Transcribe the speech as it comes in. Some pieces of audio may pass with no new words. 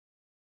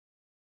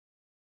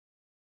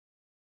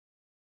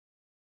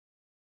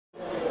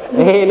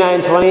Hey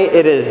 920,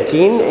 it is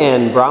Gene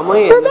and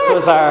Bromley, and this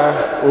was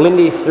our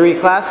Lindy 3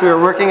 class. We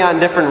were working on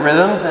different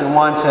rhythms and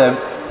wanted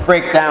to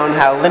break down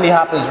how Lindy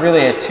Hop is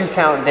really a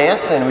 2-count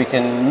dance, and we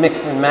can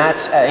mix and match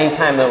at any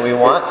time that we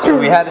want. So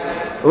we had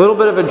a little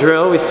bit of a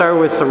drill. We started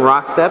with some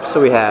rock steps, so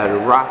we had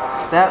rock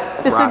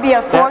step. This would be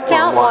a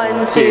 4-count.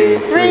 1, 2,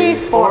 3,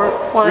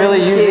 4.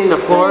 Really using the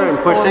floor and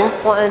pushing.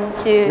 1,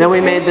 2. Then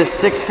we made this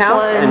 6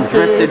 counts and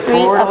drifted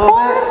forward a little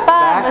bit.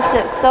 5,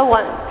 6. So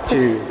 1,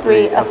 2,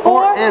 3,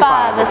 4,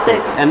 5,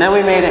 6. And then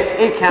we made it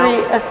 8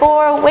 count. 3,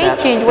 4. Weight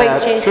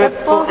change,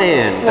 triple.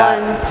 And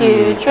 1,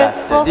 2,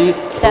 triple.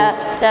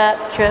 Step,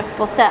 step,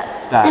 triple step.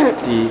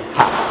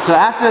 So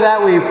after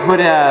that we put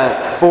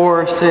a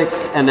 4,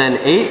 6, and then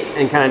 8,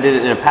 and kind of did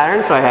it in a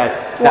pattern. So I had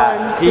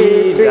 1,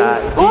 2, 3,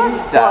 4.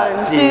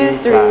 1, 2,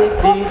 3,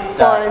 4.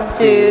 1,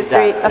 2,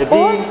 3,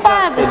 4,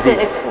 5,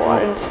 6.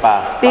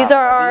 1. These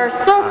are our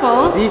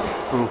circles.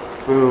 Boom,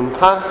 boom,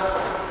 ha.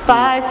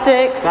 5,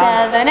 6,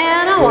 7,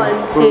 and a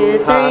 1, 2,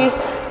 3,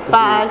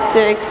 5,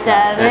 6,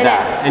 7, 8.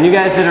 And you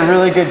guys did a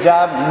really good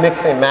job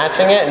mixing,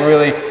 matching it, and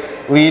really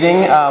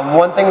leading.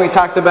 One thing we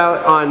talked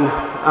about on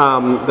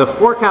the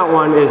 4-count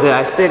one is that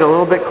I stayed a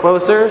little bit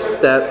closer.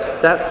 Step,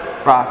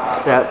 step, rock,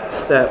 step,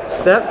 step,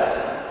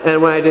 step.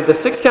 And when I did the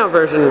 6-count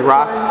version,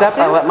 rock, step,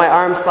 I let my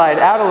arm slide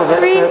out a little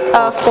bit. 3,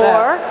 4.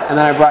 Step, and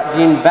then I brought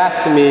Gene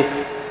back to me.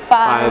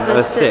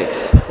 5,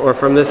 6. Or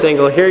from this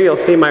angle here, you'll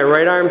see my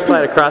right arm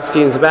slide across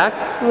Gene's back.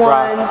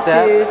 1,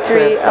 2,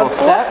 3, 4.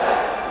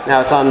 Step.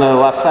 Now it's on the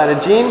left side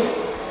of Gene,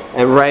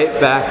 and right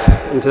back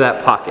into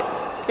that pocket.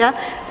 Yeah.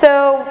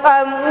 So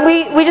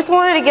we just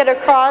wanted to get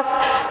across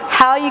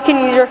how you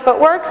can use your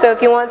footwork. So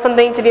if you want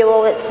something to be a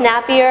little bit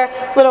snappier,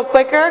 a little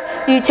quicker,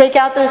 you take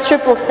out those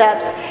triple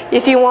steps.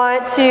 If you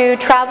want to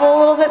travel a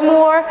little bit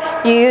more,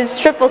 you use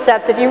triple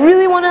steps. If you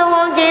really want to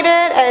elongate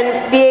it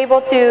and be able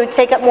to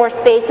take up more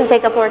space and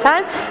take up more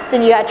time,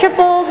 then you add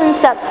triples and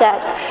steps.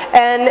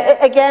 And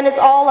again, it's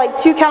all like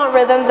 2-count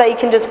rhythms that you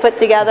can just put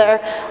together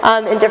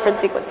in different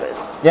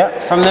sequences.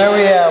 Yep. From there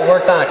we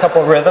worked on a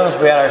couple rhythms.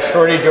 We had our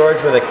Shorty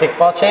George with a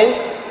kickball change.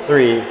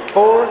 3,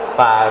 4,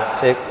 5,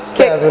 6,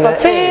 7,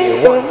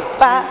 8. 1,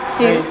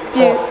 2,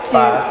 3, 4,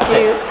 5,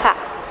 6.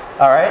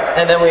 All right,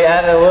 and then we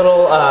added a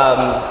little,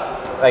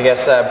 I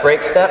guess,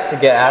 break step to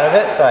get out of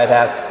it. So I'd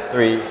have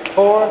 3,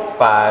 4,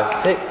 5,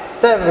 6,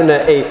 7,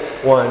 8.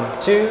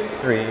 1, 2,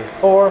 3,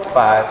 4,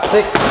 5,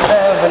 6,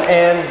 7,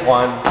 and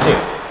 1,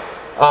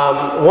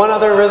 2. One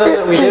other rhythm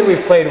that we did, we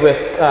played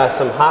with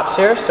some hops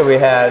here. So we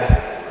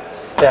had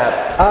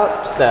step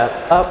up,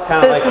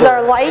 kind of like this is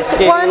our light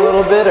one, a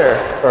little bit,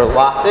 or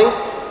lofting.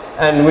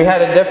 And we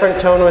had a different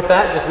tone with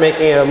that, just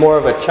making it more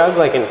of a chug,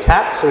 like in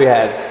tap. So we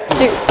had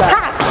do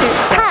tap, do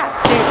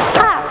tap, do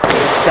tap, do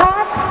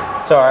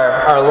tap. So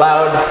our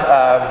loud,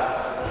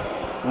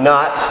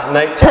 not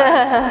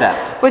nighttime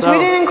step. Which we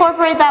didn't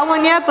incorporate that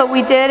one yet, but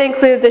we did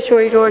include the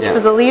Shorty George for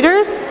the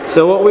leaders.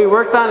 So what we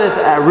worked on is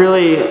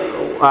really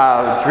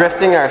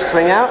drifting our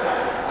swing out,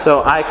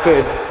 so I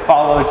could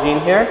follow Gene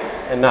here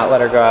and not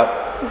let her go out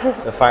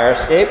the fire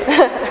escape.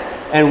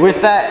 And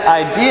with that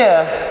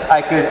idea,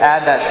 I could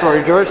add that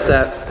Shorty George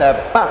step,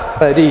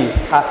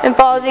 and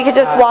follows, you could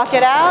just walk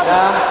it out.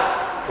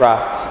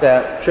 Rock,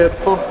 step,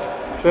 triple,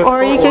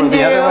 or you can do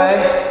the other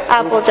way.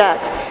 Apple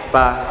Jacks.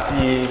 Ba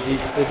dee dee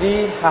da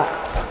dee ha,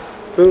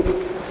 boom.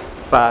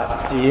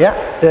 Ba dee da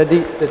da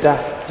dee da da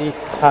dee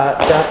ha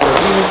da da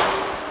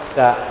dee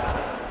da,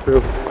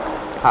 boom,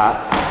 ha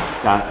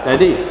da da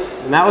dee.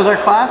 And that was our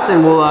class,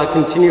 and we'll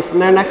continue from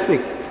there next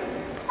week.